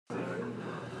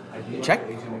Check.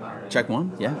 Check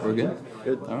one. Yeah, we're good.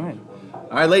 Good.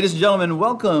 All right, ladies and gentlemen,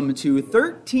 welcome to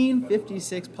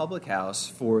 1356 Public House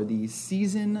for the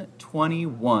Season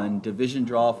 21 Division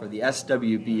Draw for the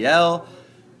SWBL.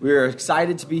 We're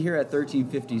excited to be here at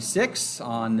 1356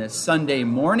 on this Sunday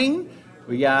morning.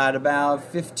 We got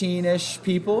about 15-ish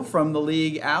people from the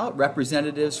league out.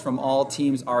 Representatives from all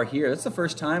teams are here. That's the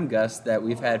first time, Gus, that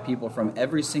we've had people from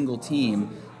every single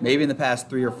team, maybe in the past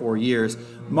 3 or 4 years.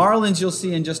 Marlins, you'll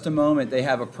see in just a moment, they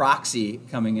have a proxy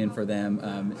coming in for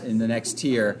them in the next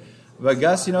tier. But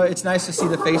Gus, it's nice to see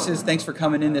the faces. Thanks for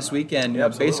coming in this weekend,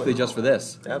 basically just for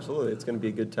this. Absolutely. It's going to be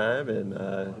a good time, and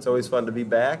it's always fun to be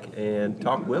back and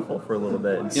talk wiffle for a little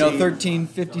bit. And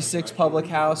 1356 Public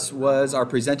House was our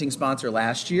presenting sponsor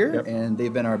last year, and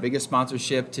they've been our biggest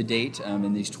sponsorship to date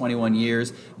in these 21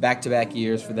 years, back-to-back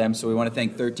years for them. So we want to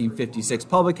thank 1356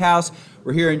 Public House.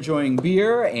 We're here enjoying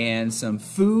beer and some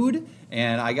food,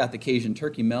 and I got the Cajun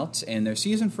turkey melt, and their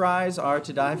seasoned fries are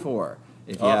to die for.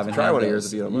 If you haven't try had one of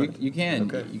those, yours if you don't mind. You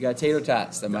can. Okay. You got tater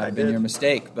tots. That might have been your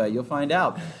mistake, but you'll find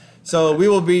out. So we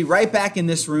will be right back in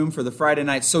this room for the Friday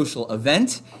night social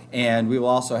event, and we will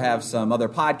also have some other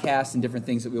podcasts and different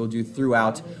things that we will do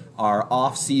throughout our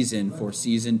off season for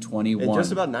season 21. In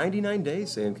just about 99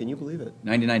 days, Sam. Can you believe it?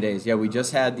 99 days. Yeah, we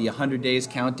just had the 100 days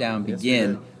countdown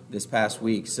begin this past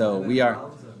week. So we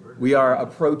are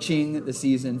approaching the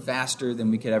season faster than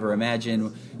we could ever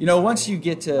imagine. Once you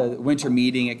get to winter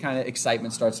meeting, it kind of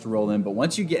excitement starts to roll in. But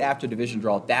once you get after division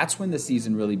draw, that's when the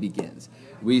season really begins.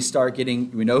 We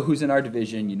know who's in our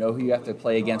division, who you have to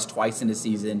play against twice in a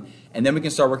season, and then we can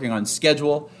start working on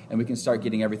schedule, and we can start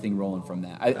getting everything rolling from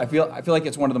that. I feel like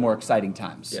it's one of the more exciting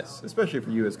times. Yes, especially for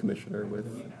you as commissioner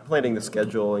with planning the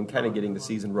schedule and kind of getting the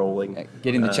season rolling.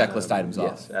 Getting the checklist items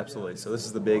off. Yes, absolutely. So this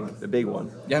is the big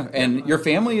one. Yeah, and your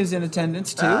family is in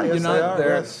attendance too. Yes, they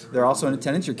are. They're also in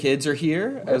attendance. Your kids are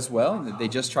here as well. They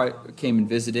just came and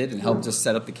visited and helped us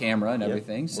set up the camera and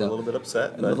everything. So we're a little bit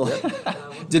upset.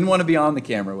 Didn't want to be on the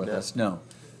camera with us. No.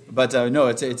 But no,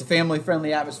 it's a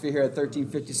family-friendly atmosphere here at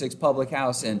 1356 Public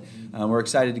House, and we're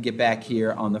excited to get back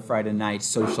here on the Friday night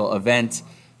social event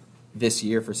this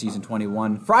year for season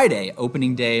 21. Friday,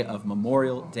 opening day of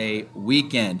Memorial Day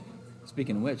weekend.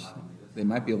 Speaking of which, they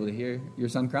might be able to hear your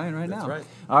son crying right now. That's right.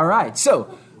 All right,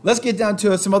 so let's get down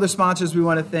to some other sponsors we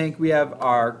want to thank. We have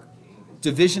our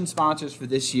division sponsors for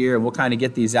this year, and we'll kind of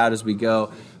get these out as we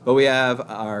go. But we have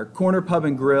our Corner Pub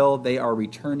and Grill. They are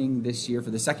returning this year for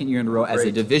the second year in a row as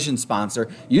a division sponsor.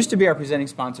 Used to be our presenting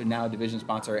sponsor, now a division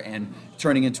sponsor, and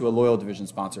turning into a loyal division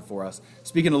sponsor for us.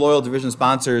 Speaking of loyal division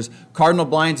sponsors, Cardinal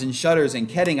Blinds and Shutters and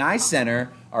Koetting Eye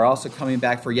Center are also coming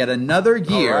back for yet another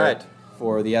year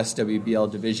for the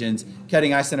SWBL divisions.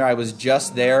 Koetting Eye Center, I was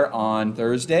just there on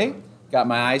Thursday. Got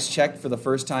my eyes checked for the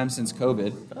first time since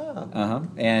COVID.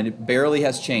 And it barely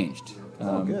has changed.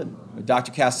 Good.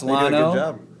 Dr. Castellano. They do a good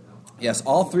job. Yes,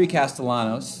 all three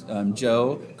Castellanos,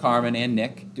 Joe, Carmen, and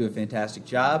Nick, do a fantastic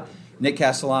job. Nick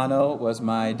Castellano was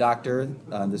my doctor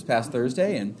this past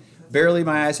Thursday, and barely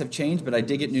my eyes have changed, but I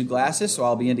did get new glasses, so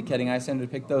I'll be into Koetting Eye Center to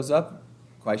pick those up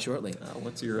quite shortly.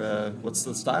 What's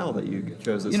the style that you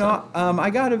chose this time? I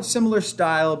got a similar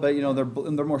style, but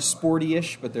they're more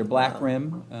sporty-ish, but they're black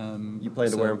rim. You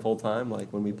plan to wear them full time,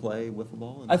 like when we play wiffle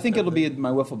ball? I think it'll be my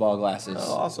wiffle ball glasses.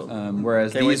 Oh, awesome!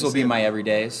 Whereas these will be my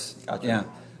everydays. Gotcha. Yeah.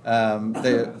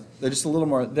 They're just a little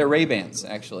more. They're Ray-Bans,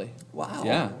 actually. Wow.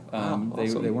 Yeah.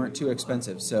 Awesome. They weren't too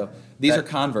expensive. So these are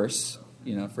Converse,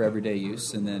 for everyday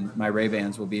use, and then my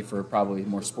Ray-Bans will be for probably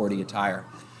more sporty attire.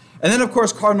 And then, of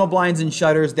course, Cardinal Blinds and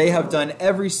Shutters. They have done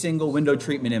every single window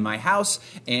treatment in my house.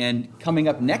 And coming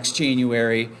up next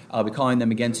January, I'll be calling them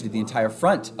again to do the entire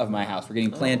front of my house. We're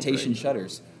getting plantation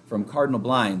shutters from Cardinal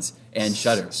Blinds and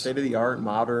Shutters. State-of-the-art,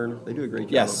 modern. They do a great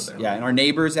job over there. Yeah, and our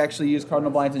neighbors actually use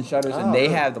Cardinal Blinds and Shutters, and they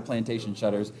have the plantation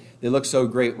shutters. They look so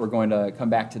great, we're going to come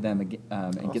back to them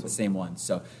and get the same ones.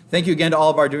 So thank you again to all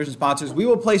of our division sponsors. We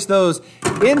will place those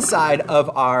inside of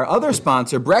our other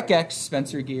sponsor, Breck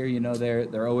Spencer Gear.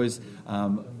 They're always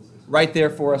right there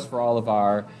for us for all of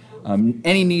our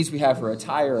any needs we have for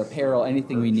attire, apparel,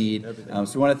 anything we need.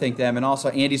 So we want to thank them. And also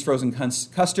Andy's Frozen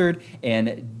Custard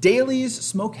and Daly's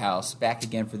Smokehouse back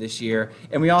again for this year.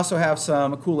 And we also have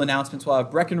some cool announcements. We'll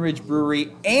have Breckenridge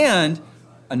Brewery and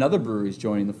another brewery is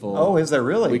joining the fold. Oh, is there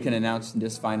really? We can announce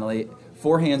this finally.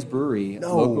 Four Hands Brewery,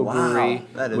 local brewery,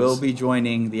 will be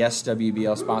joining the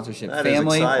SWBL sponsorship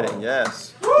family. That is exciting,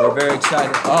 yes. We're very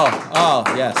excited. Oh,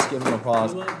 yes, give them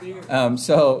applause.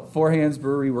 So Four Hands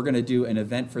Brewery, we're going to do an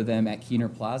event for them at Keener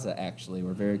Plaza, actually.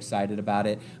 We're very excited about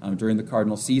it during the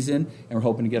Cardinal season, and we're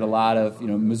hoping to get a lot of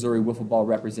Missouri wiffle ball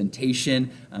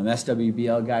representation,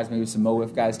 SWBL guys, maybe some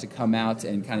MoWiff guys to come out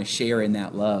and kind of share in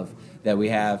that love that we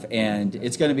have. And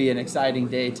it's going to be an exciting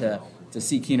day to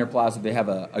see Keener Plaza. They have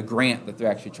a grant that they're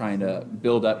actually trying to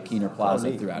build up Keener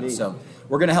Plaza throughout it. So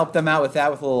we're going to help them out with that,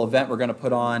 with a little event we're going to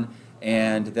put on,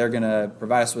 and they're going to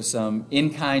provide us with some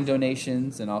in-kind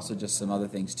donations and also just some other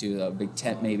things too, a big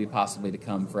tent maybe possibly to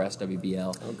come for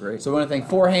SWBL. Oh, great. So we want to thank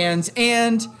Four Hands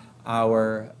and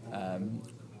our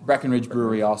Breckenridge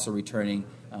Brewery also returning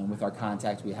with our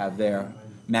contact we have there.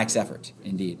 Max effort,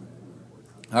 indeed.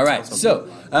 All right, so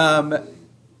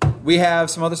we have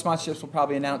some other sponsorships we'll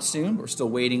probably announce soon. We're still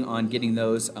waiting on getting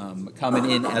those coming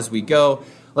in as we go.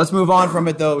 Let's move on from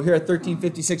it, though. Here at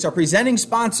 1356, our presenting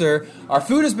sponsor, our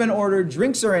food has been ordered,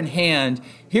 drinks are in hand.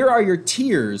 Here are your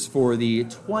tiers for the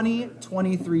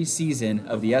 2023 season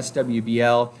of the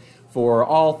SWBL for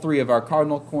all three of our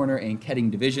Cardinal, Corner, and Koetting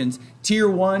divisions. Tier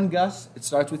 1, Gus, it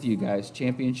starts with you guys,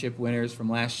 championship winners from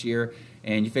last year,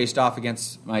 and you faced off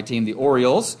against my team, the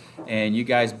Orioles, and you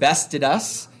guys bested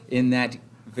us in that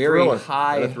very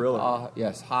high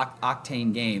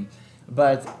octane game.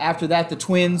 But after that, the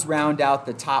Twins round out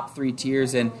the top three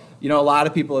tiers. And, a lot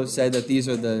of people have said that these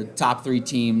are the top three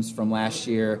teams from last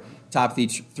year, top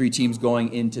three teams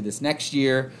going into this next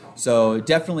year. So it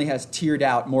definitely has tiered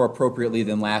out more appropriately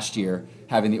than last year,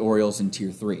 having the Orioles in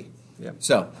Tier 3. Yep.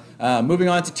 So moving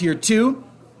on to Tier 2,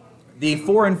 the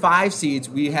 4 and 5 seeds,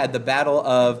 we had the battle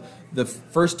of the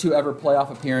first two ever playoff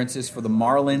appearances for the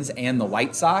Marlins and the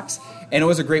White Sox, and it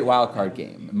was a great wild card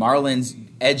game. Marlins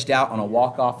edged out on a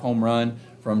walk-off home run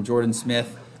from Jordan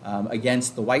Smith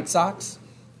against the White Sox.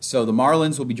 So the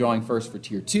Marlins will be drawing first for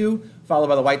Tier 2, followed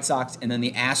by the White Sox, and then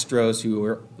the Astros, who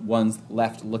were ones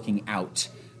left looking out.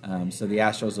 So the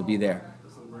Astros will be there.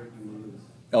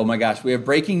 Oh my gosh, we have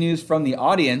breaking news from the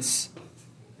audience.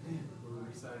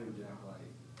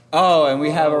 Oh, and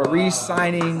we have a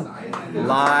re-signing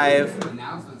live.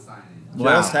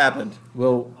 Just happened.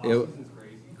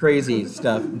 Crazy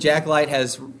stuff. Jack Light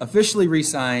has officially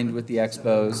re-signed with the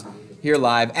Expos here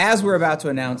live as we're about to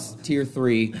announce Tier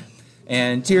 3.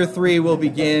 And Tier 3 will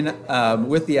begin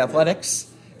with the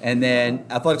Athletics, and then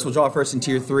Athletics will draw first in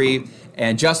Tier 3,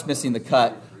 and just missing the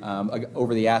cut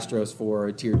over the Astros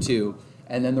for Tier 2.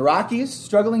 And then the Rockies,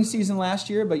 struggling season last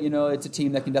year, but it's a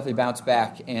team that can definitely bounce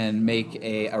back and make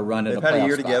a run at a playoff spot. They've had a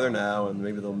year together now, and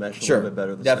maybe they'll mesh a little bit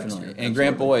better this next year. And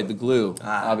Grant Boyd, the glue,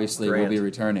 obviously will be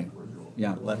returning.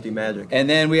 Yeah, lefty magic. And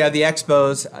then we have the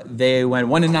Expos. They went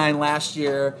 1-9 last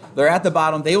year. They're at the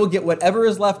bottom. They will get whatever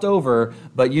is left over,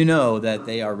 but that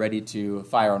they are ready to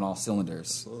fire on all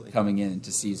cylinders coming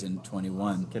into season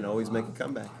 21. Can always make a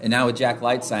comeback. And now with Jack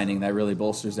Light signing, that really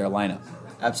bolsters their lineup.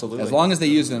 Absolutely. As long as they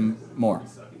use him more.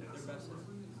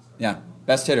 Yeah,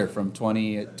 best hitter from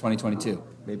 2022.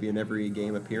 Maybe in every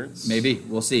game appearance. Maybe.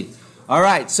 We'll see. All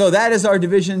right, so that is our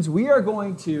divisions. We are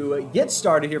going to get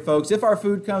started here, folks. If our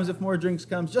food comes, if more drinks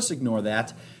comes, just ignore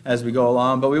that as we go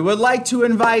along. But we would like to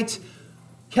invite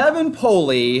Kevin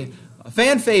Poley, a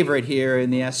fan favorite here in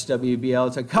the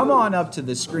SWBL, to come on up to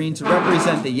the screen to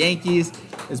represent the Yankees.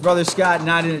 His brother Scott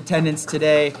not in attendance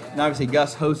today, and obviously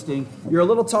Gus hosting. You're a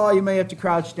little tall. You may have to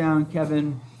crouch down,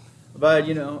 Kevin. But,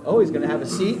 he's going to have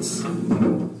his seats.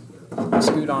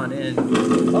 Scoot on in.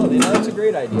 Oh, that's a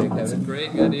great idea, Kevin. It's a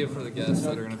great idea for the guests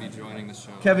that are going to be joining the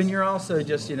show. Kevin, you're also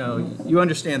just, you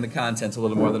understand the contents a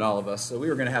little more than all of us, so we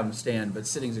were going to have him stand, but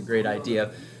sitting's a great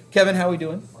idea. Kevin, how are we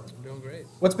doing? I'm doing great.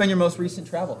 What's been your most recent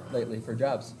travel lately for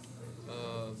jobs?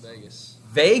 Vegas.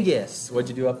 Vegas? What'd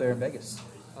you do up there in Vegas?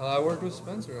 I worked with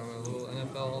Spencer on a little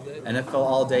NFL all day. NFL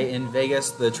all day in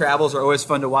Vegas. The travels are always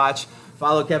fun to watch.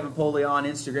 Follow Kevin Poley on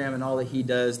Instagram and all that he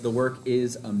does. The work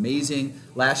is amazing.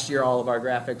 Last year, all of our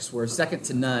graphics were second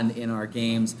to none in our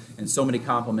games, and so many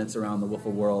compliments around the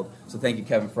wiffle world. So thank you,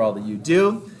 Kevin, for all that you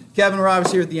do. Kevin, we're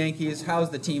obviously here with the Yankees.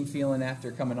 How's the team feeling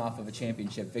after coming off of a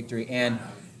championship victory? And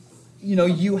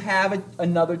you have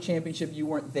another championship. You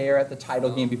weren't there at the title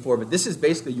game before, but this is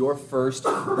basically your first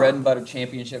bread and butter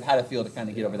championship. How'd it feel to kind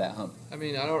of get over that hump? I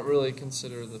mean, I don't really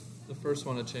consider the first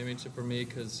one a championship for me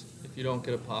because if you don't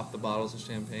get to pop the bottles of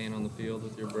champagne on the field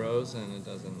with your bros, then it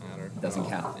doesn't matter. It doesn't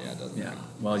count. Yeah, it doesn't count.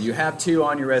 Well, you have 2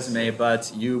 on your resume,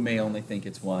 but you may only think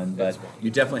it's 1. But you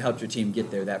definitely helped your team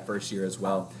get there that first year as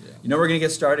well. Yeah. We're going to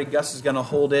get started. Gus is going to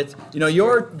hold it.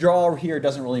 Your draw here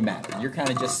doesn't really matter. You're kind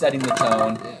of just setting the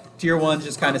tone. Yeah. Tier 1's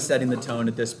just kind of setting the tone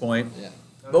at this point. Yeah.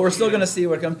 But we're still going to see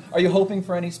what comes. Are you hoping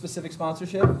for any specific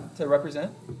sponsorship to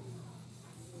represent?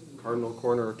 Cardinal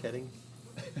Corner or Koetting?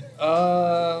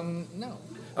 No.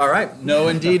 All right. No,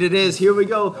 indeed it is. Here we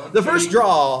go. The first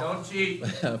draw. Don't cheat.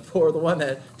 For the one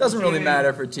that doesn't really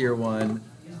matter for Tier 1.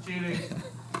 He's cheating.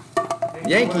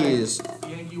 Yankees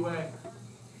Yankee way.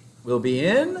 will be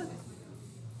in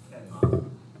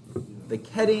the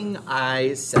Koetting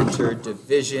Eye Center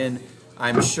Division.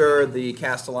 I'm sure the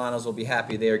Castellanos will be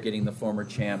happy they are getting the former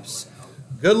champs.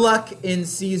 Good luck in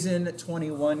season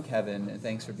 21, Kevin, and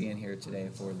thanks for being here today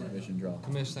for the division draw.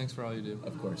 Commish, thanks for all you do.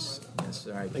 Of course. Yes.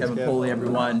 All right. Thanks, Kevin Kev. Poley,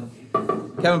 everyone.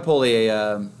 Kevin Poley,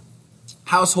 a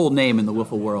household name in the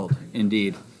wiffle world,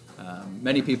 indeed.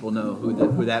 Many people know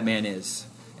who that man is.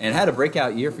 And had a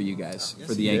breakout year for you guys,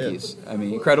 for the he did. Yankees. I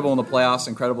mean, incredible in the playoffs,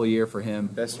 incredible year for him.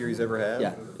 Best year he's ever had.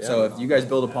 Yeah. So if you guys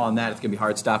build upon that, it's going to be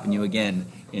hard stopping you again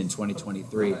in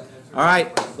 2023. All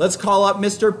right, let's call up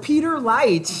Mr. Peter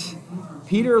Light.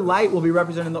 Peter Light will be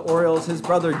representing the Orioles. His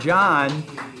brother John,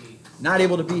 not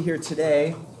able to be here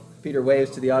today. Peter waves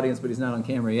to the audience, but he's not on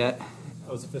camera yet.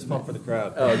 That was a fist bump for the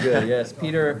crowd. Oh, good, yes.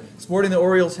 Peter sporting the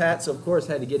Orioles hat, so of course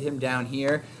had to get him down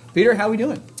here. Peter, how we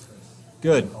doing?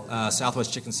 Good.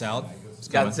 Southwest chicken salad.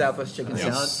 Got Southwest chicken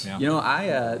salad. Yeah. You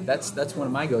know, that's one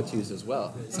of my go-tos as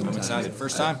well. I'm sometimes. excited.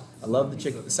 First time. I love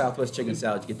the Southwest chicken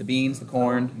salad. You get the beans, the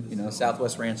corn,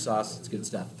 Southwest ranch sauce. It's good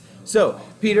stuff. So,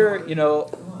 Peter,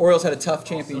 Orioles had a tough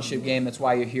championship game. That's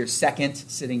why you're here second,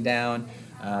 sitting down.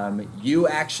 You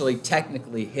actually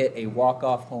technically hit a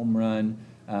walk-off home run,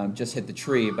 just hit the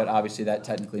tree, but obviously that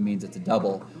technically means it's a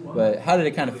double. But how did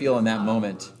it kind of feel in that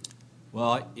moment?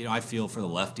 Well, I feel for the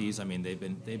lefties. I mean, they've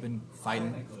been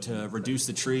fighting to reduce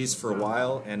the trees for a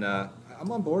while, and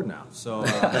I'm on board now. So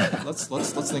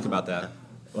let's think about that.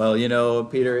 Well,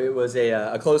 Peter, it was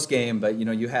a close game, but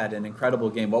you had an incredible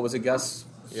game. What was it, Gus?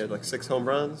 He had like 6 home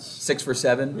runs. 6 for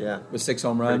 7. Yeah. With 6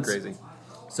 home runs. Pretty crazy.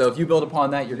 So if you build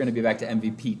upon that, you're going to be back to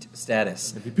MVP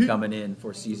status coming in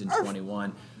for season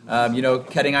 21.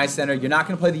 Koetting Eye Center, you're not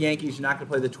going to play the Yankees, you're not going to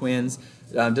play the Twins.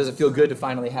 Does it feel good to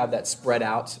finally have that spread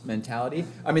out mentality?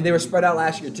 I mean, they were spread out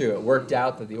last year too. It worked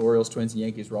out that the Orioles, Twins, and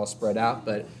Yankees were all spread out,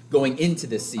 but going into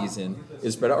this season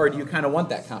is spread out. Or do you kind of want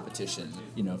that competition,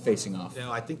 facing off?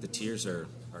 I think the tiers are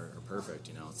perfect.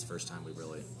 It's the first time we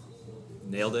really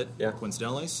nailed it, Yeah.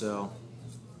 coincidentally. So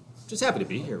just happy to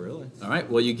be here, really. All right.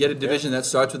 Well, you get a division that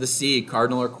starts with a C,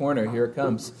 Cardinal or Corner. Here it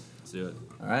comes. Let's do it.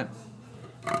 All right.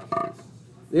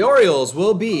 The Orioles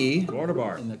will be Corner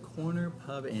bar. in the Corner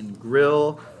Pub and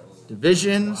Grill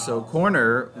division, so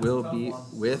Corner will be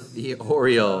with the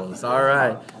Orioles. All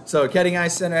right. So Koetting Eye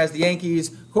Center has the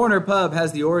Yankees. Corner Pub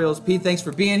has the Orioles. Pete, thanks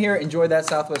for being here. Enjoy that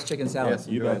Southwest chicken salad. Yes,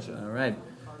 you betcha. All right.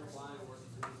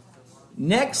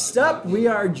 Next up, we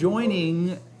are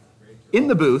joining in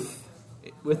the booth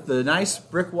with the nice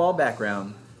brick wall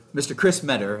background, Mr. Chris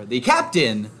Metter, the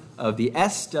captain of the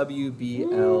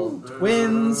SWBL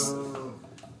Twins.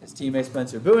 His teammate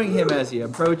Spencer booing him as he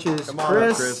approaches. Come on,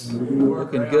 Chris,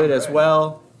 looking good as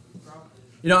well.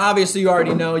 Obviously you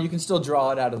already know you can still draw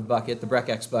it out of the bucket, the Breck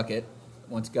X bucket,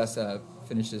 once Gus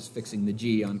finishes fixing the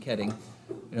G on Koetting.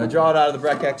 Draw it out of the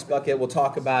Breck X bucket. We'll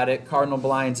talk about it. Cardinal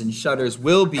Blinds and Shutters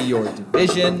will be your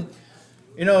division.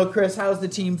 Chris, how's the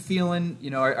team feeling?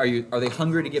 Are they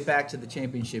hungry to get back to the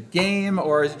championship game,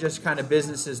 or is it just kind of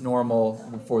business as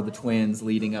normal for the Twins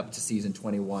leading up to season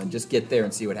 21? Just get there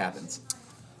and see what happens.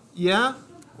 Yeah,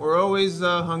 we're always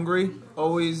hungry.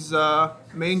 Always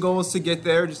main goal is to get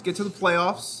there, just get to the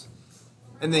playoffs,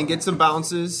 and then get some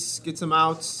bounces, get some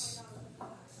outs,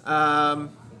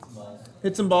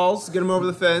 hit some balls, get them over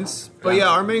the fence. But yeah,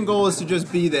 our main goal is to just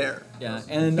be there. Yeah,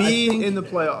 and Be in the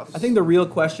playoffs. I think the real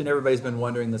question everybody's been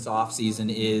wondering this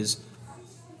offseason is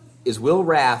Will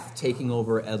Rath taking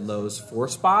over Ed Lowe's 4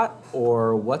 spot,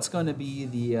 or what's going to be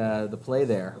the play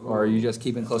there? Or are you just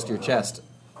keeping close to your chest?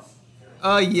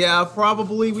 Yeah,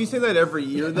 probably. We say that every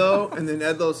year, though, and then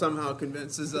Ed Lowe somehow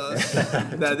convinces us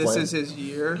that this is his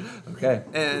year, Okay.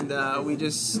 and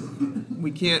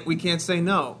we can't say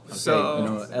no. Okay,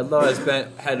 So Ed Lowe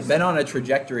had been on a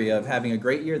trajectory of having a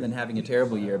great year, then having a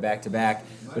terrible year back to back.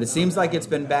 But it seems like it's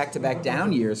been back-to-back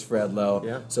down years for Ed Lowe.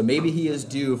 Yeah. So maybe he is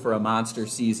due for a monster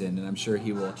season, and I'm sure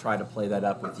he will try to play that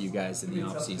up with you guys in the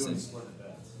offseason.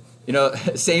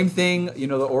 Same thing,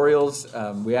 the Orioles,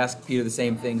 we asked Peter the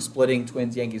same thing, splitting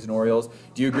Twins, Yankees, and Orioles.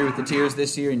 Do you agree with the tiers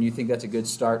this year, and you think that's a good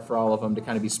start for all of them to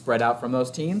kind of be spread out from those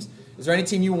teams? Is there any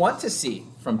team you want to see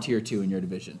from Tier 2 in your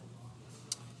division?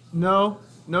 no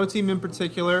team in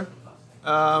particular.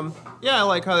 Yeah, I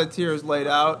like how the tier is laid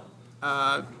out.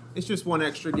 It's just one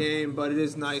extra game, but it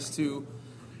is nice to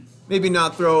maybe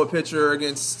not throw a pitcher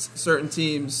against certain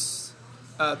teams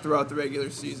throughout the regular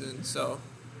season. So,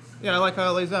 yeah, I like how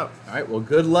it lays out. All right, well,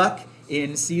 good luck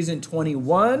in season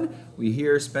 21. We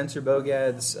hear Spencer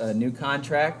Bogad's new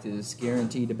contract is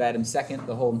guaranteed to bat him second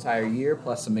the whole entire year,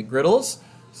 plus some McGriddles.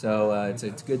 So it's a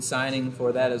good signing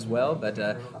for that as well.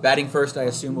 But batting first, I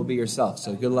assume, will be yourself.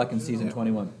 So good luck in season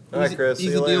 21. All right, Chris. Easy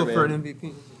see you later, deal for man. an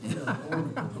MVP.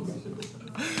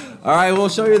 All right, we'll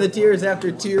show you the tiers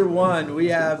after Tier 1. We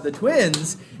have the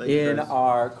Twins Thank you, in Chris.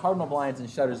 our Cardinal Blinds and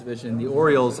Shutters division, the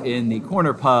Orioles in the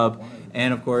Corner Pub,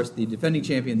 and, of course, the defending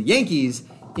champion, the Yankees,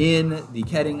 in the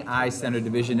Koetting Eye Center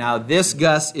Division. Now, this,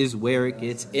 Gus, is where it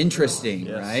gets interesting,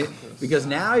 Yes. right? Because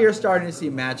now you're starting to see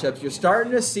matchups. You're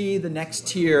starting to see the next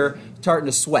tier starting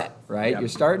to sweat, right? Yep. You're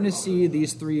starting to see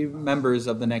these three members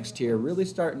of the next tier really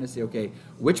starting to see, okay,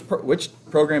 which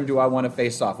program do I want to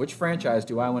face off? Which franchise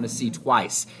do I want to see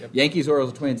twice? Yep. Yankees,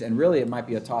 Orioles, Twins, and really it might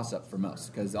be a toss-up for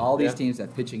most because all these Yeah. teams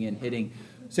have pitching and hitting.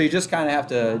 So you just kind of have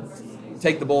to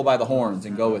take the bull by the horns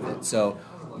and go with it. So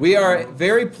we are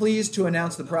very pleased to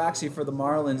announce the proxy for the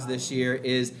Marlins this year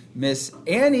is Miss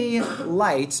Annie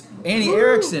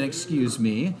Erickson, excuse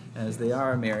me, as they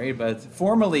are married, but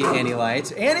formerly Annie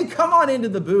Lights. Annie, come on into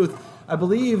the booth. I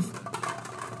believe,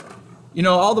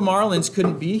 all the Marlins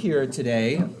couldn't be here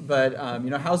today, but,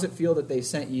 how's it feel that they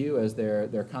sent you as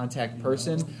their contact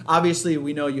person? Obviously,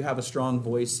 we know you have a strong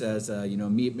voice as,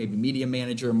 maybe media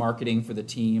manager, marketing for the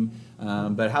team,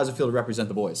 but how's it feel to represent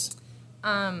the boys?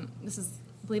 This is,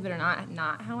 believe it or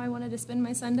not how I wanted to spend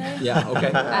my Sunday. Yeah,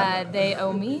 okay. They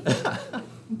owe me,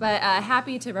 but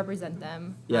happy to represent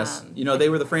them. Yes, they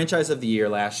were the franchise of the year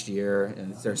last year,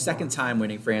 and it's their second time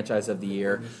winning franchise of the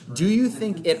year. Do you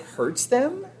think it hurts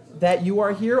them that you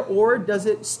are here, or does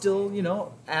it still,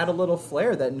 add a little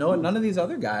flair that none of these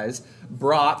other guys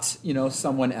brought,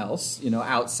 someone else,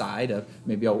 outside of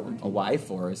maybe a wife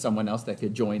or someone else that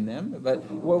could join them? But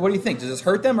what do you think? Does this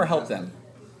hurt them or help them?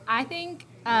 I think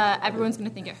everyone's going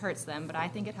to think it hurts them, but I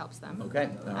think it helps them. Okay,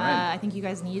 all right. I think you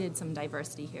guys needed some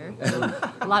diversity here.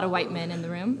 A lot of white men in the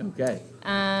room. Okay.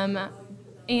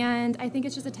 And I think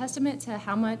it's just a testament to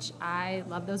how much I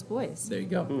love those boys. There you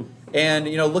go. And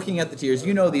looking at the tiers,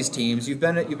 these teams. You've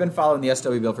been following the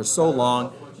SWBL for so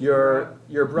long. Your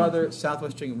brother,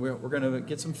 Southwest Chicken. We're going to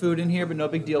get some food in here, but no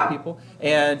big deal, people.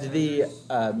 And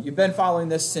you've been following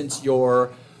this since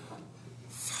your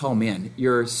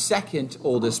second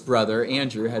oldest brother,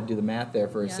 Andrew, had to do the math there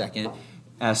for a second.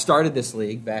 Started this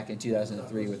league back in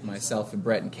 2003 with myself and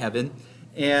Brett and Kevin.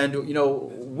 And,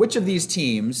 which of these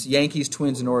teams, Yankees,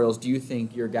 Twins, and Orioles, do you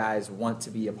think your guys want to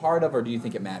be a part of, or do you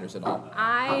think it matters at all?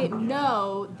 I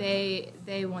know they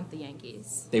want the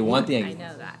Yankees. They want the Yankees. I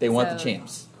know that. They want So the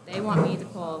champs. They want me to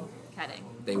pull Koetting.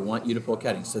 They want you to pull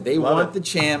Koetting. So they Love want it. the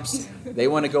champs. They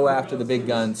want to go after the big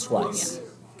guns twice.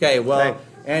 Okay, well, Okay.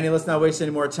 Andy, let's not waste any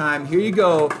more time. Here you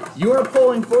go. You are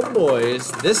pulling for the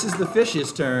boys. This is the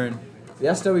Fish's turn. The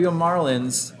SWBL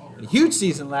Marlins, a huge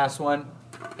season last one,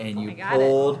 and you I got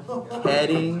pulled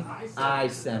Koetting Eye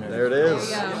Center. There it There is.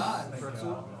 we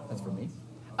go. That's for me.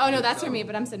 Oh, no, that's for me,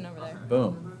 but I'm sitting over there.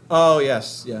 Boom. Oh,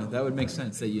 yes. Yeah, that would make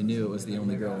sense that you knew it was the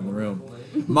only girl in the room.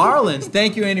 Marlins,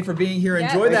 thank you, Andy, for being here.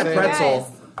 Yeah, Enjoy that thanks, pretzel.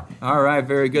 guys. All right,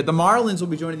 very good. The Marlins will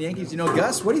be joining the Yankees.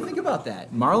 Gus, what do you think about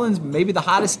that? Marlins, maybe the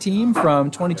hottest team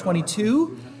from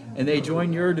 2022, and they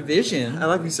join your division. And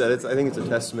like you said, I think it's a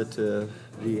testament to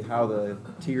how the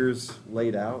tiers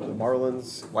laid out. The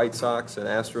Marlins, White Sox, and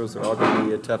Astros are all going to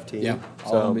be a tough team. Yeah,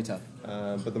 all gonna be tough.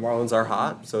 But the Marlins are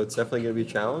hot, so it's definitely going to be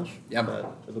a challenge. Yeah.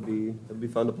 But it'll be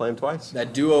fun to play them twice.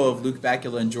 That duo of Luke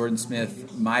Bacula and Jordan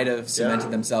Smith might have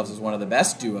cemented themselves as one of the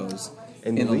best duos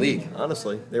in the league.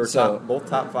 Honestly, they were So- both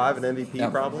top 5 in MVP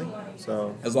Yeah. probably.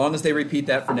 So As long as they repeat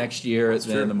that for next year,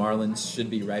 then true. the Marlins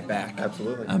should be right back.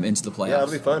 Absolutely. Into the playoffs. Yeah,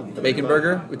 it'll be fun. It'll be Bacon fun.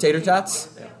 burger with tater tots.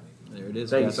 Yeah. There it is.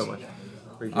 thank you Gus. so much.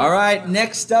 Appreciate All right,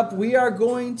 next up, we are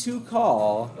going to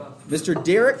call Mr.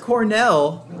 Derek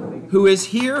Cornell, who is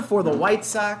here for the White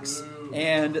Sox.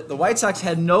 And the White Sox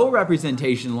had no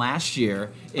representation last year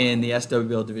in the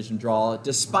SWBL division draw,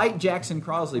 despite Jackson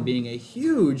Crosley being a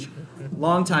huge,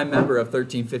 longtime member of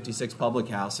 1356 Public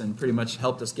House and pretty much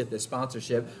helped us get this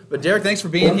sponsorship. But Derek, thanks for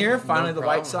being here. Finally, the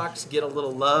White Sox get a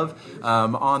little love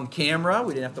on camera.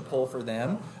 We didn't have to pull for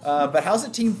them. But how's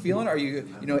the team feeling? Are you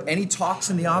any talks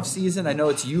in the offseason? I know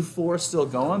it's you four still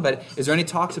going, but is there any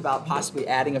talks about possibly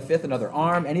adding a fifth, another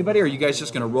arm? Anybody? Or are you guys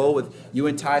just going to roll with you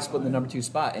and Ty splitting the number 2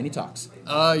 spot? Any talks?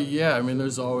 Yeah, I mean,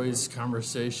 there's always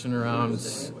conversation around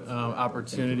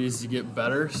opportunities to get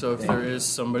better. So if there is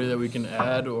somebody that we can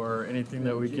add or anything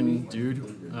that we can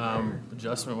do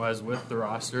adjustment-wise with the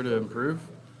roster to improve,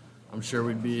 I'm sure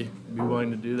we'd be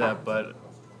willing to do that. But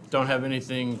don't have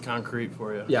anything concrete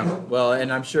for you. Yeah, well,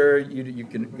 and I'm sure you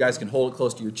guys can hold it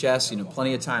close to your chest.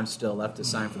 Plenty of time still left to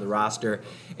sign for the roster.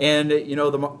 And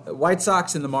the White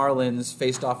Sox and the Marlins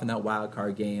faced off in that wild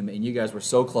card game, and you guys were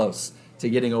so close to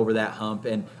getting over that hump.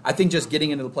 And I think just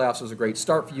getting into the playoffs was a great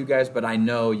start for you guys. But I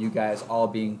know you guys all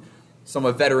being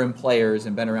somewhat veteran players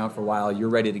and been around for a while, you're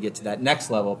ready to get to that next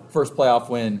level, first playoff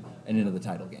win, and into the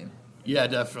title game. Yeah,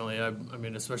 definitely. I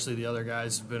mean, especially the other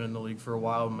guys have been in the league for a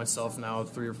while. Myself now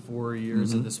 3 or 4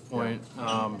 years at this point.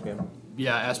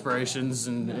 Aspirations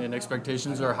and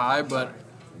expectations are high, but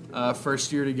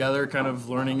first year together, kind of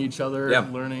learning each other,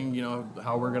 learning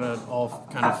how we're gonna all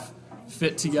kind of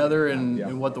fit together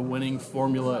and what the winning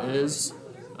formula is.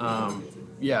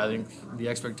 I think the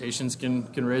expectations can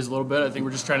raise a little bit. I think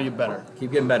we're just trying to get better.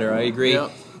 Keep getting better. I agree.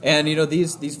 Yep. And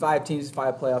these 5 teams,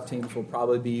 5 playoff teams, will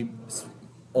probably be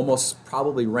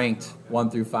probably ranked 1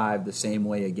 through 5 the same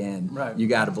way again. Right. You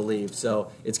got to believe.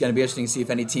 So it's going to be interesting to see if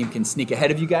any team can sneak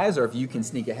ahead of you guys, or if you can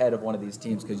sneak ahead of one of these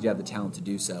teams because you have the talent to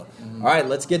do so. All right,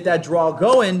 let's get that draw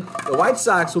going. The White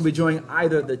Sox will be joining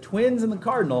either the Twins in the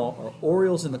Cardinal or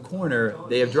Orioles in the corner.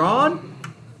 They have drawn.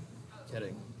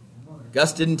 Kidding.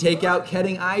 Gus didn't take out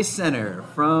Koetting Eye Center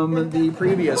from the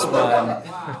previous one.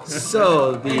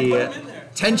 So the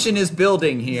tension is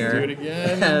building here. Do it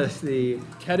again. As the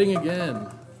Koetting again.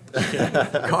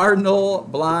 Cardinal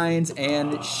Blinds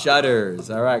and Shutters.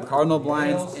 All right, Cardinal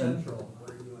Blinds and...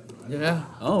 Yeah.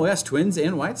 Oh, yes, Twins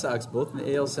and White Sox, both in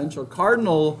the AL Central.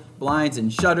 Cardinal Blinds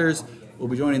and Shutters will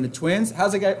be joining the Twins.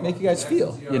 How's it make you guys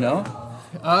feel,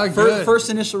 Good. First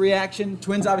initial reaction,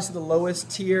 Twins obviously the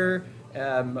lowest tier,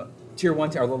 Tier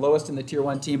 1, or the lowest in the Tier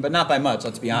 1 team, but not by much,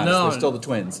 let's be honest. No. They're still the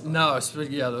Twins. No,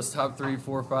 those top 3,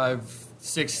 4, 5,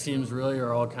 6 teams really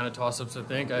are all kind of toss-ups, I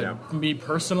think. Me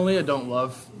personally, I don't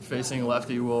love facing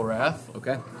lefty Will Rath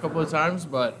Okay. a couple of times,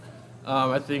 but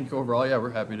I think overall,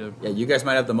 we're happy to. Yeah, you guys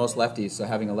might have the most lefties, so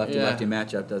having a lefty-lefty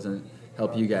matchup doesn't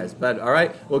help you guys. But, all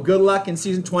right, well, good luck in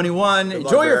Season 21.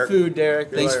 Enjoy your food,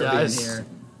 Derek. Thanks for being here.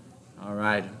 All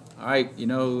right,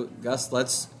 Gus,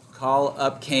 let's call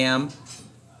up Cam.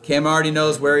 Cam already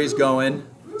knows where he's going,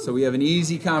 so we have an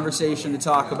easy conversation to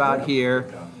talk about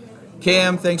here.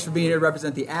 Cam, thanks for being here to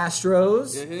represent the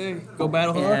Astros. Go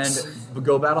Battlehawks. And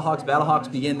go Battlehawks.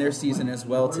 Battlehawks begin their season as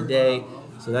well today,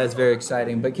 so that's very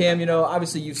exciting. But Cam,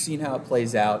 obviously you've seen how it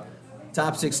plays out.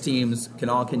 Top 6 teams can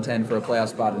all contend for a playoff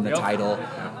spot in the title.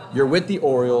 You're with the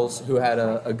Orioles, who had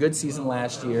a good season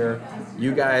last year.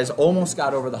 You guys almost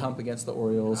got over the hump against the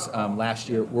Orioles last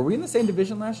year. Were we in the same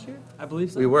division last year? I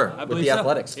believe so. We were, I with believe the so.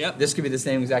 Athletics. Yep. This could be the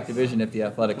same exact division if the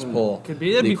Athletics pull Could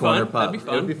be. That'd the be corner fun. puck. That'd be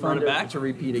fun. It would be fun Run it back. to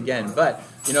repeat again. But,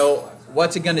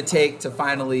 what's it going to take to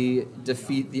finally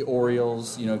defeat the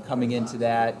Orioles, coming into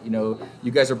that?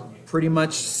 You guys are pretty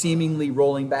much seemingly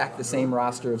rolling back the same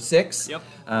roster of 6. Yep.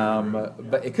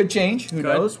 But it could change. Who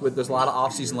knows? There's a lot of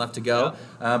offseason left to go.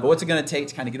 Yep. But what's it going to take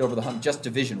to kind of get over the hump, just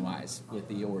division-wise, with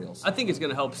the Orioles? I think it's going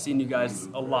to help seeing you guys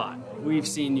a lot. We've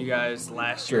seen you guys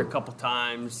last year a couple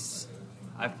times.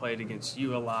 I've played against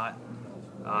you a lot.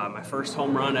 My first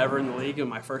home run ever in the league and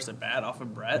my first at bat off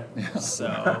of Brett.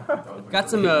 So got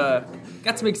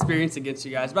some experience against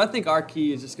you guys. But I think our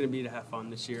key is just going to be to have fun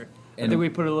this year. I think we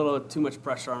put a little too much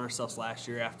pressure on ourselves last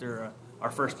year after our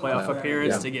first playoff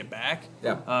appearance to get back.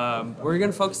 Yeah. We're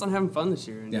going to focus on having fun this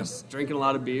year and just drinking a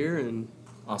lot of beer and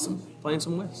awesome. Playing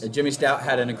some whiffs. Jimmy Stout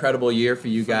had an incredible year for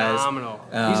you guys. Phenomenal.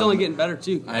 He's only getting better,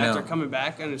 too. I know. After coming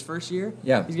back on his first year,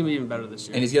 yeah, he's going to be even better this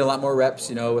year. And he's getting a lot more reps,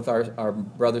 with our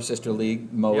brother-sister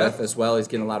league, MOEF, as well. He's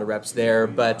getting a lot of reps there.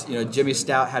 But, Jimmy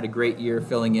Stout had a great year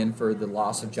filling in for the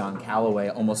loss of John Callaway,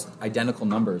 almost identical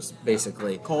numbers,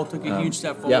 basically. Cole took a huge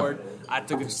step forward. Yeah. I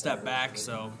took a step back,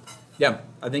 so... Yeah,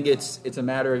 I think it's a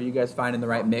matter of you guys finding the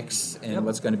right mix and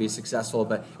what's going to be successful.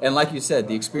 And like you said,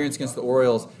 the experience against the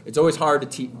Orioles, it's always hard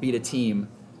to beat a team,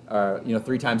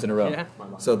 3 times in a row. Yeah.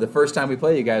 So the first time we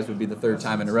play you guys would be the 3rd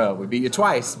time in a row. We beat you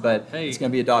twice, but it's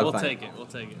going to be a dogfight. We'll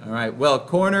take it. All right. Well,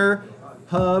 corner,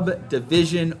 hub,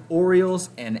 division, Orioles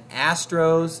and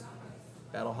Astros.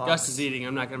 Battlehawks. Gus is eating.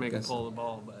 I'm not going to make him pull the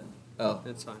ball, but. Oh,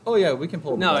 it's fine. Oh yeah, we can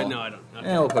pull the ball. No, I don't. Okay.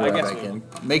 Yeah, we'll put it right back in.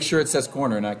 Make sure it says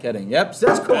corner, not kidding. Yep,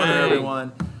 says corner,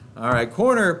 everyone. All right,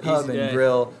 corner, pub, and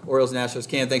grill, Orioles and Astros.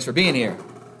 Cam, thanks for being here.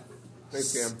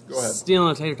 Thanks, Cam. Go ahead.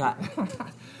 Stealing a tater tot.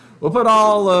 We'll put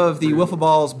all of the wiffle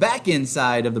balls back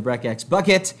inside of the Breck X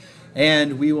bucket,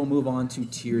 and we will move on to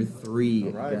Tier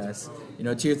 3, guys.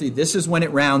 Tier 3, this is when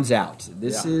it rounds out.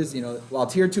 This is, while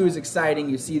Tier 2 is exciting,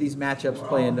 you see these matchups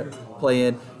play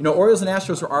in. Orioles and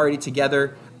Astros were already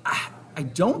together. I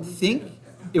don't think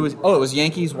it was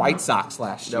Yankees, White Sox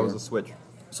last year. That was a switch.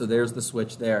 So there's the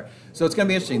switch there. So it's going to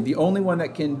be interesting. The only one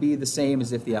that can be the same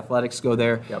is if the Athletics go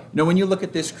there. Yep. When you look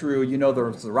at this crew,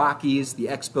 there's the Rockies, the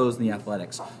Expos, and the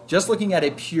Athletics. Just looking at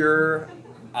a pure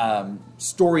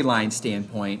storyline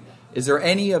standpoint, is there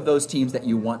any of those teams that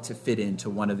you want to fit into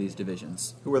one of these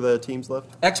divisions? Who are the teams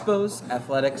left? Expos,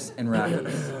 Athletics, and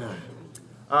Rockies.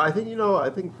 I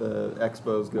think the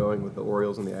Expos going with the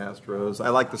Orioles and the Astros. I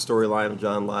like the storyline of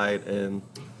John Light and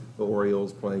the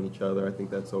Orioles playing each other. I think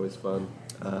that's always fun.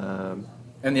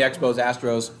 And the Expos,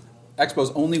 Astros.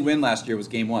 Expos' only win last year was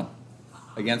Game 1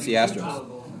 against the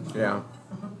Astros. Yeah.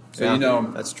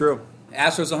 So that's true.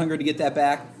 Astros are hungry to get that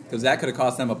back because that could have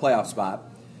cost them a playoff spot.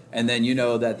 And then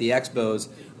that the Expos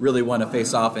really want to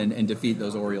face off and defeat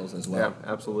those Orioles as well.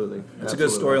 Yeah, absolutely. It's a good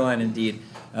storyline indeed.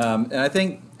 And I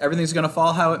think everything's going to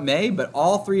fall how it may, but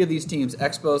all three of these teams,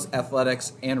 Expos,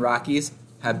 Athletics, and Rockies,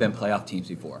 have been playoff teams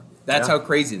before. That's how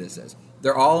crazy this is.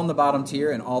 They're all in the bottom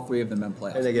tier, and all three of them have been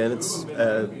playoffs. And again, it's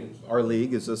our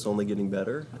league is just only getting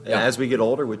better. And as we get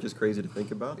older, which is crazy to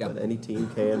think about, but any team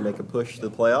can make a push to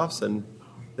the playoffs, and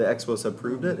the Expos have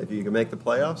proved it. If you can make the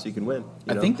playoffs, you can win.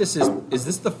 I think this is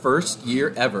this the first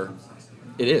year ever?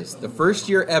 It is. The first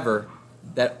year ever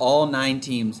that all 9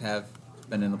 teams have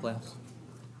been in the playoffs.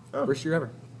 Oh. First year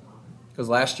ever. Because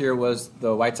last year was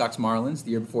the White Sox Marlins.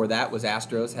 The year before that was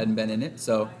Astros, hadn't been in it.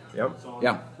 So,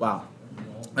 wow.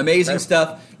 Amazing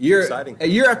stuff. Exciting.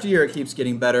 Year after year, it keeps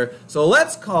getting better. So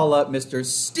let's call up Mr.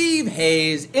 Steve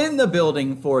Hayes in the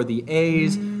building for the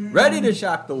A's, ready to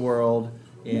shock the world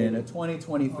in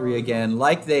 2023 again,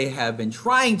 like they have been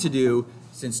trying to do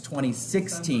since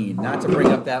 2016. Not to bring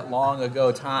up that long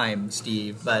ago time,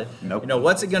 Steve, but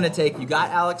what's it going to take? You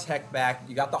got Alex Heck back.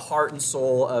 You got the heart and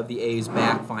soul of the A's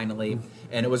back finally,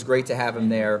 and it was great to have him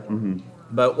there. Mm-hmm.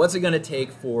 But what's it going to take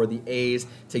for the A's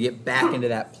to get back into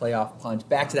that playoff punch,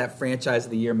 back to that franchise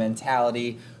of the year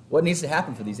mentality? What needs to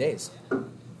happen for these A's?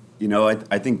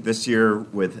 I think this year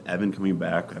with Evan coming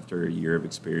back after a year of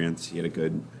experience, he had a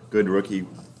good rookie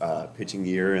pitching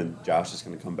year, and Josh is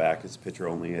going to come back as pitcher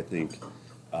only, I think,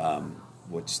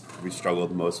 which we struggled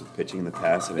the most with pitching in the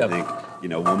past. And I think,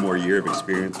 one more year of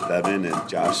experience with Evan and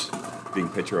Josh being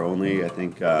pitcher only, I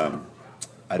think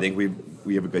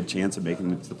we have a good chance of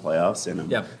making it to the playoffs,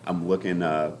 and I'm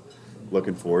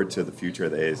looking forward to the future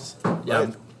of the A's.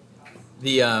 Yeah.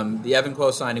 The Evan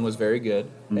Quo signing was very good,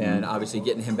 and obviously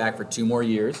getting him back for 2 more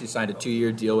years. He signed a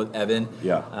 2-year deal with Evan,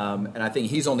 and I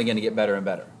think he's only going to get better and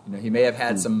better. He may have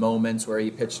had some moments where he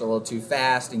pitched a little too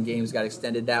fast and games got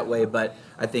extended that way, but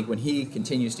I think when he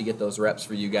continues to get those reps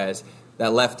for you guys,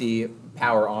 that lefty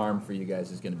power arm for you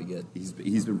guys is going to be good.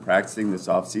 He's been practicing this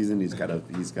offseason. He's got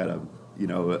a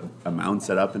mound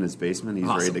set up in his basement. He's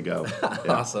ready to go.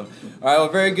 Yeah. Awesome. All right, well,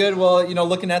 very good. Well,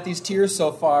 looking at these tiers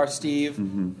so far, Steve,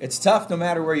 it's tough no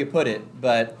matter where you put it,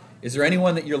 but is there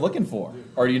anyone that you're looking for?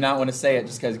 Or do you not want to say it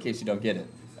just because in case you don't get it?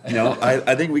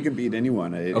 I think we can beat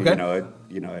anyone. Okay.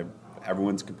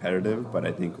 Everyone's competitive, but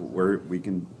I think we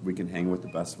can hang with the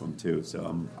best of them too.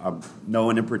 So I'm no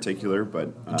one in particular,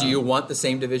 but do you want the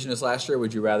same division as last year? Or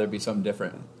would you rather be something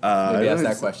different? Maybe ask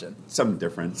that question. Something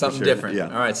different. Something sure. different. Yeah.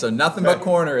 All right. So nothing but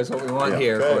corner is what we want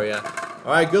here for you.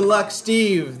 All right. Good luck,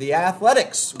 Steve. The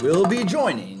Athletics will be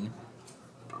joining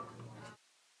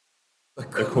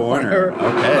the corner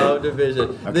of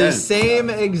division. Okay. The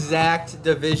same exact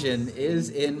division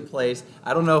is in place.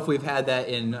 I don't know if we've had that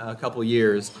in a couple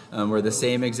years where the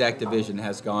same exact division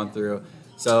has gone through.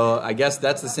 So I guess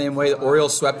that's the same way. The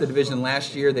Orioles swept the division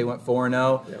last year. They went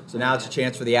 4-0. Yep. So now it's a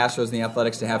chance for the Astros and the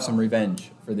Athletics to have some revenge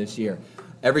for this year.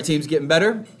 Every team's getting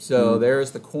better. So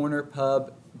there's the corner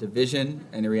pub division.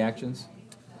 Any reactions?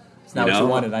 It's not what you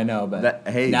wanted, I know, but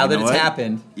now that it's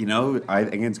happened. I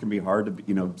think it's going to be hard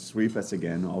to, sweep us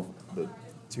again all the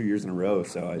 2 years in a row.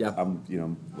 So I'm,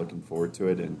 looking forward to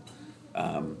it, and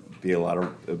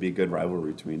it'll be a good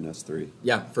rivalry between us 3.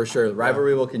 Yeah, for sure. The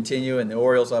rivalry will continue, and the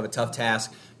Orioles will have a tough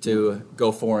task to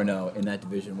go 4-0 in that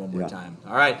division one more time.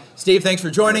 All right, Steve, thanks for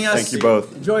joining us. Thank you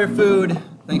both. Enjoy your food.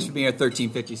 Thanks for being at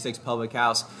 1356 Public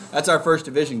House. That's our first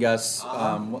division, Gus.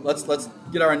 Let's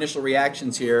get our initial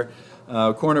reactions here.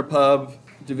 Corner Pub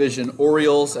division,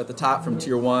 Orioles at the top from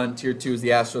Tier 1. Tier 2 is the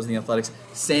Astros and the Athletics.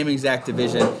 Same exact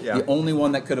division. Yeah. The only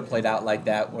one that could have played out like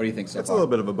that. What do you think so far? It's a little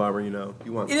bit of a bummer,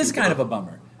 It is kind of a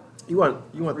bummer. You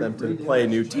want them to play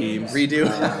new teams. Redo,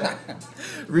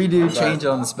 change it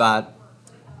on the spot.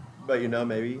 But,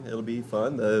 maybe it'll be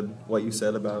fun. What you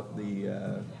said about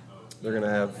they're going to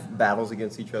have battles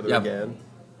against each other again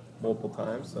multiple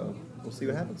times. So we'll see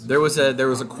what happens. There was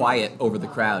a quiet over the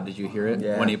crowd. Did you hear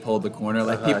it when he pulled the corner?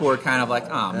 Like people were kind of like,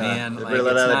 "Oh man!" They like,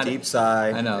 let out a deep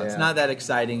sigh. I know it's not that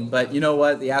exciting, but you know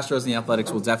what? The Astros and the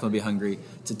Athletics will definitely be hungry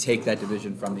to take that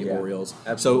division from the Orioles.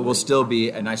 Absolutely. So it will still be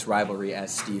a nice rivalry,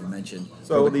 as Steve mentioned.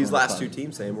 So these last two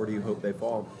teams, Sam, where do you hope they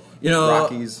fall?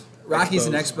 Rockies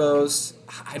and Expos.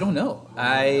 I don't know.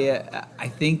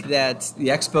 I think that the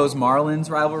Expos Marlins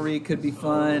rivalry could be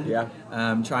fun. Yeah.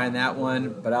 Trying that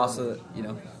one, but also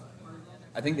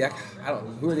I think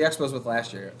who were the Expos with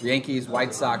last year? Yankees,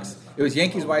 White Sox. It was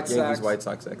Yankees, White Sox,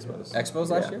 Expos. Expos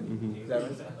last year. Mm-hmm. Is that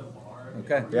right?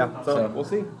 Okay. Yeah. So we'll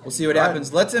see. We'll see what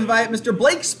happens. Let's invite Mr.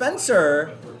 Blake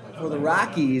Spencer for the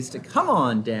Rockies to come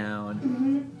on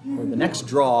down for the next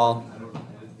draw.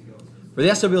 For the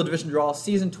SWBL Division Draw,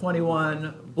 Season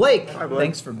 21. Blake,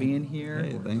 thanks for being here.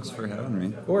 Hey, thanks for having me.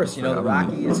 Of course, the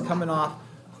Rockies coming off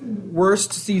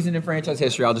worst season in franchise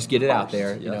history. I'll just get it out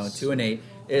there. 2-8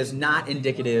 is not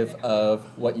indicative of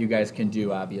what you guys can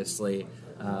do, obviously.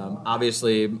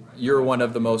 Obviously, you're one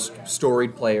of the most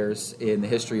storied players in the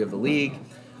history of the league.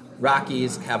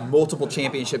 Rockies have multiple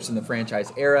championships in the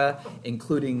franchise era,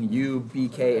 including you,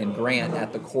 BK, and Grant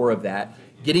at the core of that.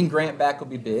 Getting Grant back will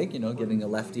be big, getting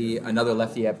another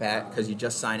lefty at bat, because you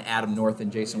just signed Adam North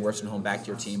and Jason Worstenholm back to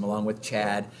your team, along with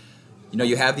Chad.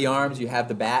 You have the arms, you have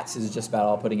the bats. Is it just about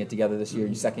all putting it together this year,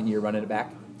 your second year running it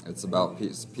back? It's about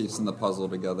piecing the puzzle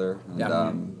together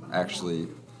and actually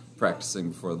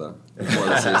practicing for the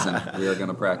season. We are going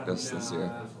to practice this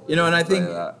year. And I think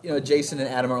Jason and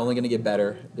Adam are only going to get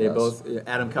better. They both,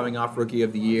 Adam coming off Rookie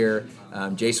of the Year,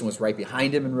 Jason was right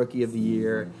behind him in Rookie of the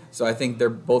Year. So I think they're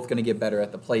both going to get better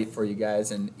at the plate for you guys.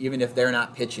 And even if they're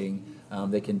not pitching,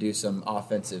 they can do some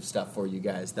offensive stuff for you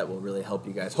guys that will really help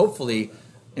you guys. Hopefully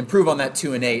improve on that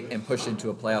 2-8 and push into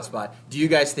a playoff spot. Do you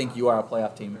guys think you are a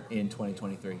playoff team in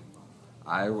 2023?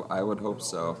 I would hope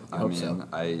so.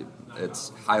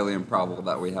 It's highly improbable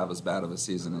that we have as bad of a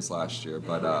season as last year,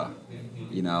 but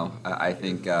I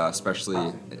think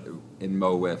especially in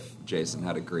Mo-Whiff, Jason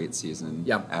had a great season.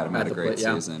 Yeah, Adam had a great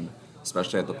season,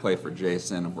 especially at the plate for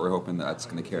Jason. We're hoping that's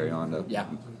going to carry on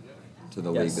to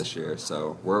the league this year.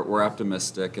 So we're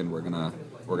optimistic, and we're gonna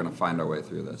find our way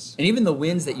through this. And even the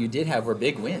wins that you did have were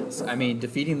big wins. I mean,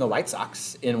 defeating the White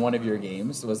Sox in one of your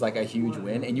games was like a huge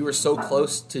win, and you were so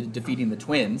close to defeating the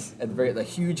Twins at the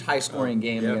huge high-scoring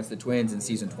game against the Twins in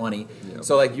Season 20. Yep.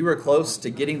 So you were close to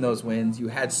getting those wins. You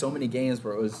had so many games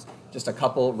where it was just a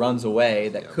couple runs away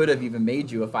that could have even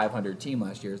made you a 500 team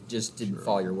last year. It just didn't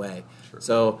fall your way. Sure.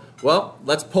 So,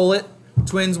 let's pull it.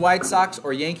 Twins, White Sox,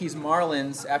 or Yankees,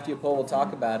 Marlins. After you pull, we'll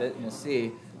talk about it, and we'll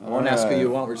see. I won't ask who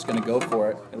you want. We're just going to go for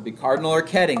it. It'll be Cardinal or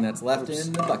Koetting that's left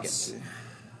in the bucket.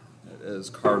 It is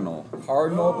Cardinal.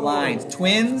 Cardinal Blinds.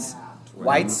 Twins,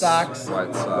 White Sox,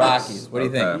 Rockies. What do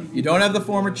you think? You don't have the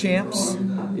former champs.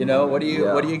 What do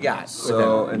you got?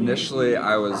 So initially,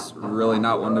 I was really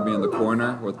not one to be in the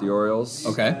corner with the Orioles.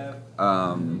 Okay.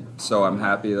 So I'm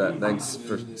happy that. Thanks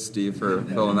for Steve for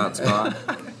filling that spot.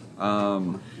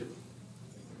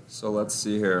 So let's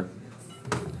see here.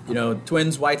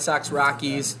 Twins, White Sox,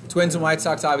 Rockies. Twins and White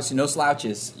Sox, obviously, no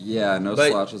slouches. Yeah, no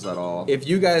slouches at all. If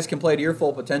you guys can play to your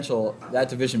full potential, that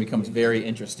division becomes very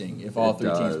interesting if all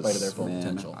three teams play to their full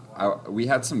potential. We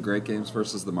had some great games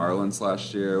versus the Marlins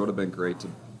last year. It would have been great to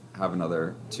have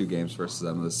another 2 games versus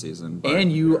them this season.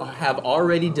 And you have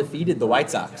already defeated the White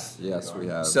Sox. Yes, we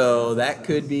have. So that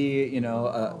could be,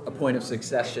 a point of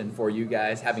succession for you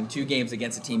guys, having 2 games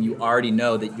against a team you already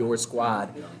know that your squad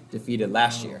defeated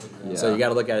last year. Yeah. So you got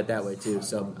to look at it that way too.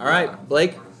 So, all right,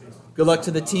 Blake, good luck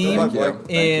to the team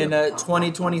in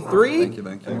 2023. Thank you.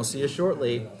 And we'll see you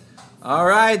shortly. All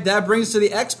right, that brings us to the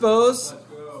Expos.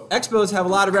 Expos have a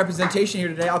lot of representation here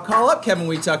today. I'll call up Kevin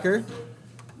Weetucker,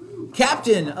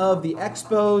 captain of the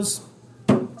Expos,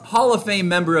 Hall of Fame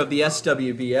member of the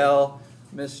SWBL,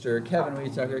 Mr. Kevin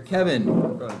Weetucker. Kevin,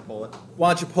 Go ahead and pull it.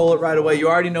 Why don't you pull it right away? You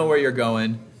already know where you're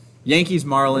going. Yankees,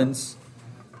 Marlins,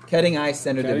 Koetting Eye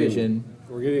Center Division.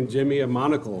 We're getting Jimmy a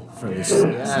monocle for this.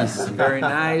 Yes, very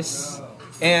nice.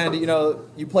 And,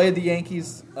 you played the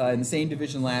Yankees in the same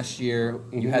division last year.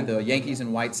 You had the Yankees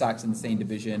and White Sox in the same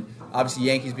division. Obviously,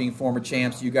 Yankees being former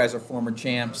champs. You guys are former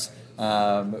champs.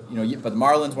 But the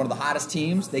Marlins, one of the hottest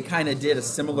teams, they kind of did a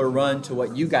similar run to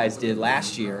what you guys did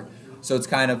last year. So it's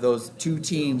kind of those 2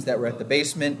 teams that were at the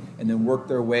basement and then worked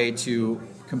their way to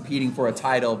competing for a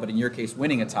title, but in your case,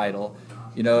 winning a title.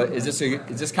 Is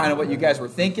this kind of what you guys were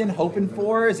thinking, hoping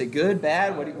for? Is it good,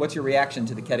 bad? What's your reaction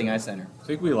to the Koetting Eye Center? I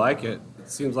think we like it.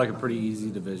 It seems like a pretty easy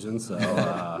division,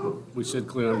 so we should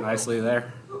clean up nicely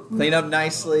there. Clean up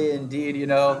nicely, indeed. You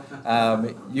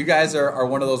guys are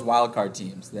one of those wild card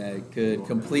teams that could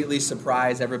completely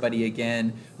surprise everybody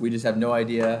again. We just have no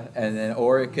idea,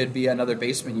 or it could be another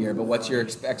basement year. But what's your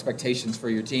expectations for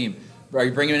your team? Are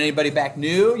you bringing anybody back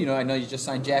new? I know you just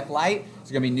signed Jack Light. Is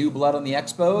there going to be new blood on the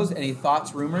Expos? Any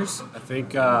thoughts, rumors? I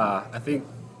think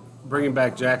bringing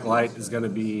back Jack Light is going to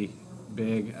be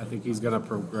big. I think he's going to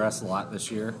progress a lot this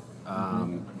year,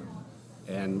 and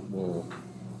we'll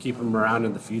keep him around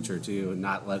in the future too, and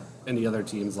not let any other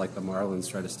teams like the Marlins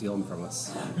try to steal him from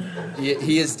us.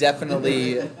 He is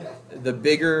definitely the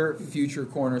bigger future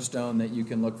cornerstone that you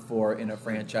can look for in a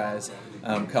franchise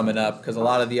coming up, because a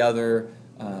lot of the other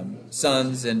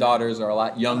sons and daughters are a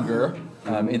lot younger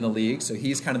in the league, so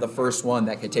he's kind of the first one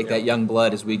that could take that young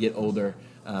blood as we get older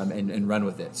and run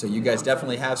with it. So you guys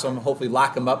definitely have some. Hopefully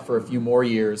lock him up for a few more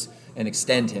years and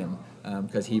extend him,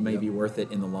 because he may be worth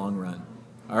it in the long run.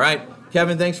 All right,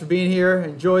 Kevin, thanks for being here.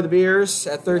 Enjoy the beers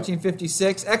at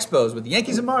 1356 Expos with the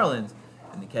Yankees and Marlins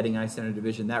in the Koetting Eye Center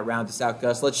Division. That rounds us out,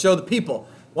 Gus. Let's show the people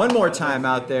one more time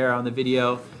out there on the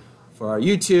video for our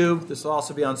YouTube. This will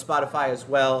also be on Spotify as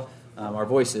well. Our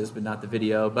voices, but not the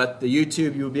video. But the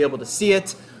YouTube, you will be able to see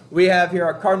it. We have here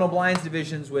our Cardinal Blinds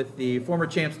divisions with the former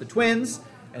champs, the Twins,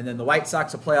 and then the White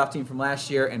Sox, a playoff team from last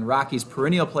year, and Rockies,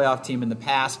 perennial playoff team in the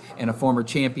past, and a former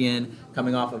champion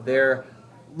coming off of their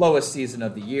lowest season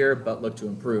of the year, but look to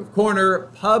improve. Corner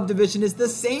Pub division is the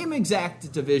same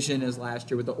exact division as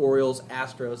last year with the Orioles,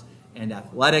 Astros, and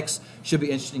Athletics. Should be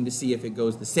interesting to see if it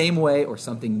goes the same way or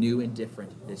something new and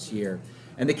different this year.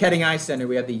 And the Koetting Eye Center,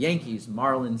 we have the Yankees,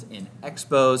 Marlins, and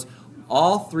Expos.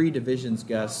 All three divisions,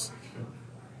 Gus,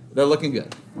 they're looking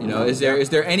good. Is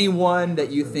there any one that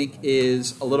you think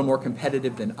is a little more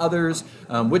competitive than others?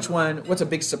 What's a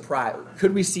big surprise?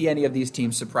 Could we see any of these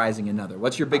teams surprising another?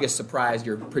 What's your biggest surprise,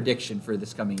 your prediction for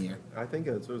this coming year? I think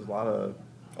there's a lot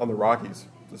on the Rockies,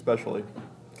 especially,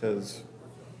 because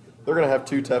they're going to have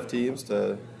two tough teams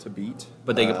to beat.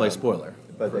 But they can play spoiler.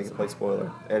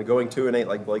 And going 2-8,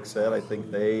 like Blake said, I think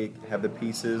they have the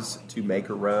pieces to make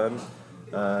a run.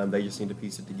 They just need to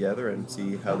piece it together and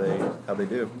see how they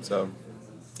do. So,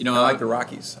 I like the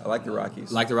Rockies.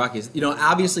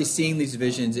 Obviously seeing these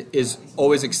divisions is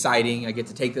always exciting. I get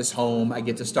to take this home. I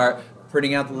get to start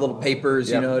printing out the little papers,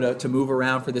 to move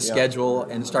around for the schedule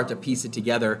and start to piece it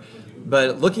together.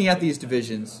 But looking at these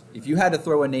divisions, if you had to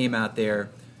throw a name out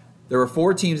there were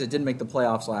 4 teams that didn't make the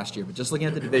playoffs last year. But just looking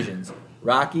at the divisions,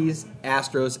 Rockies,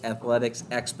 Astros, Athletics,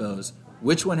 Expos,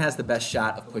 which one has the best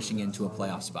shot of pushing into a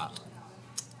playoff spot?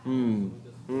 A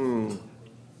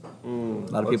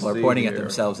lot of people are pointing at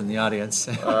themselves in the audience.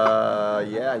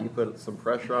 You put some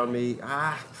pressure on me.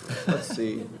 Let's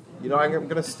see. I'm going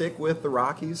to stick with the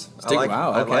Rockies.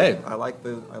 I like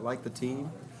the team.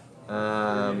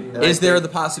 Is there the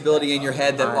possibility in your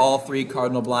head that all 3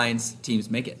 Cardinal Blinds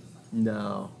teams make it?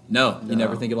 No. You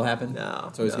never think it'll happen? No.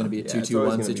 It's always going to be a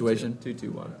 2-2-1 situation?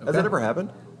 2-2-1. Okay. Has that ever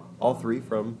happened? All 3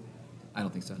 from? I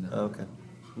don't think so, no. Okay.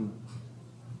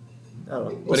 I don't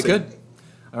know. But it could.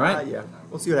 All right.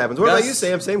 We'll see what happens. What about you,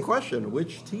 Sam? Same question.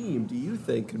 Which team do you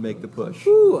think could make the push?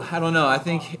 I don't know. I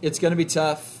think it's going to be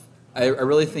tough. I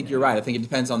really think you're right. I think it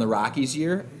depends on the Rockies'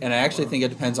 year, and I actually think it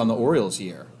depends on the Orioles'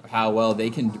 year, how well they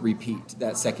can repeat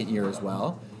that second year as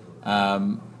well.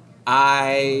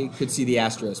 I could see the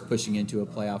Astros pushing into a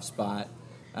playoff spot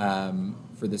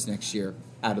for this next year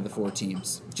out of the 4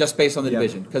 teams, just based on the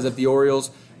division. Because if the Orioles,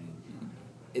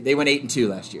 they went 8-2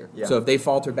 last year, so if they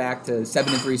falter back to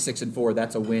 7-3, 6-4,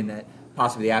 that's a win that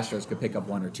possibly the Astros could pick up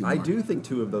 1 or 2 more. I do think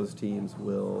 2 of those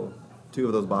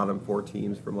bottom 4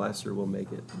 teams from last year will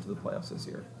make it into the playoffs this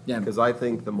year. Yeah, because I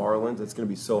think the Marlins, it's going to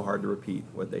be so hard to repeat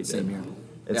what they did. Same year.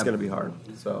 It's going to be hard.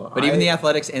 But even the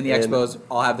Athletics and the Expos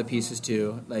all have the pieces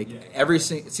too. It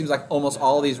seems like almost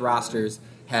all of these rosters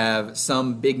have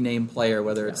some big name player,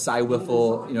 whether it's Cy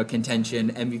Wiffle,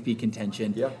 contention, MVP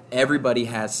contention. Yeah. Everybody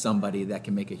has somebody that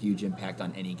can make a huge impact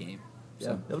on any game.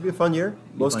 So it'll be a fun year.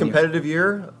 Most competitive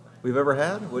year we've ever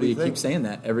had. What do you think? Keep saying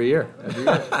that every year.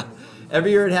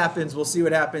 Every year it happens. We'll see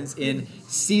what happens in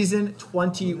season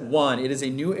 21. It is a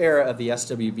new era of the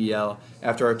SWBL.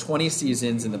 After our 20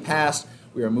 seasons in the past,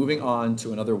 we are moving on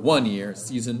to another 1 year,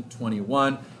 season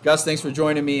 21. Gus, thanks for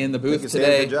joining me in the booth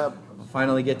today. Good job. We'll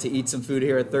finally get to eat some food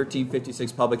here at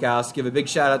 1356 Public House. Give a big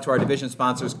shout out to our division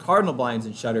sponsors, Cardinal Blinds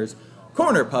and Shutters,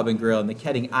 Corner Pub and Grill, and the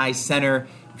Koetting Eye Center.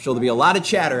 I'm sure there'll be a lot of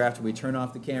chatter after we turn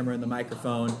off the camera and the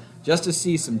microphone, just to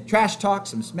see some trash talk,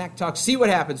 some smack talk, see what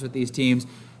happens with these teams.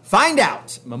 Find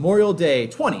out Memorial Day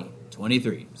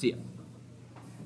 2023. See ya.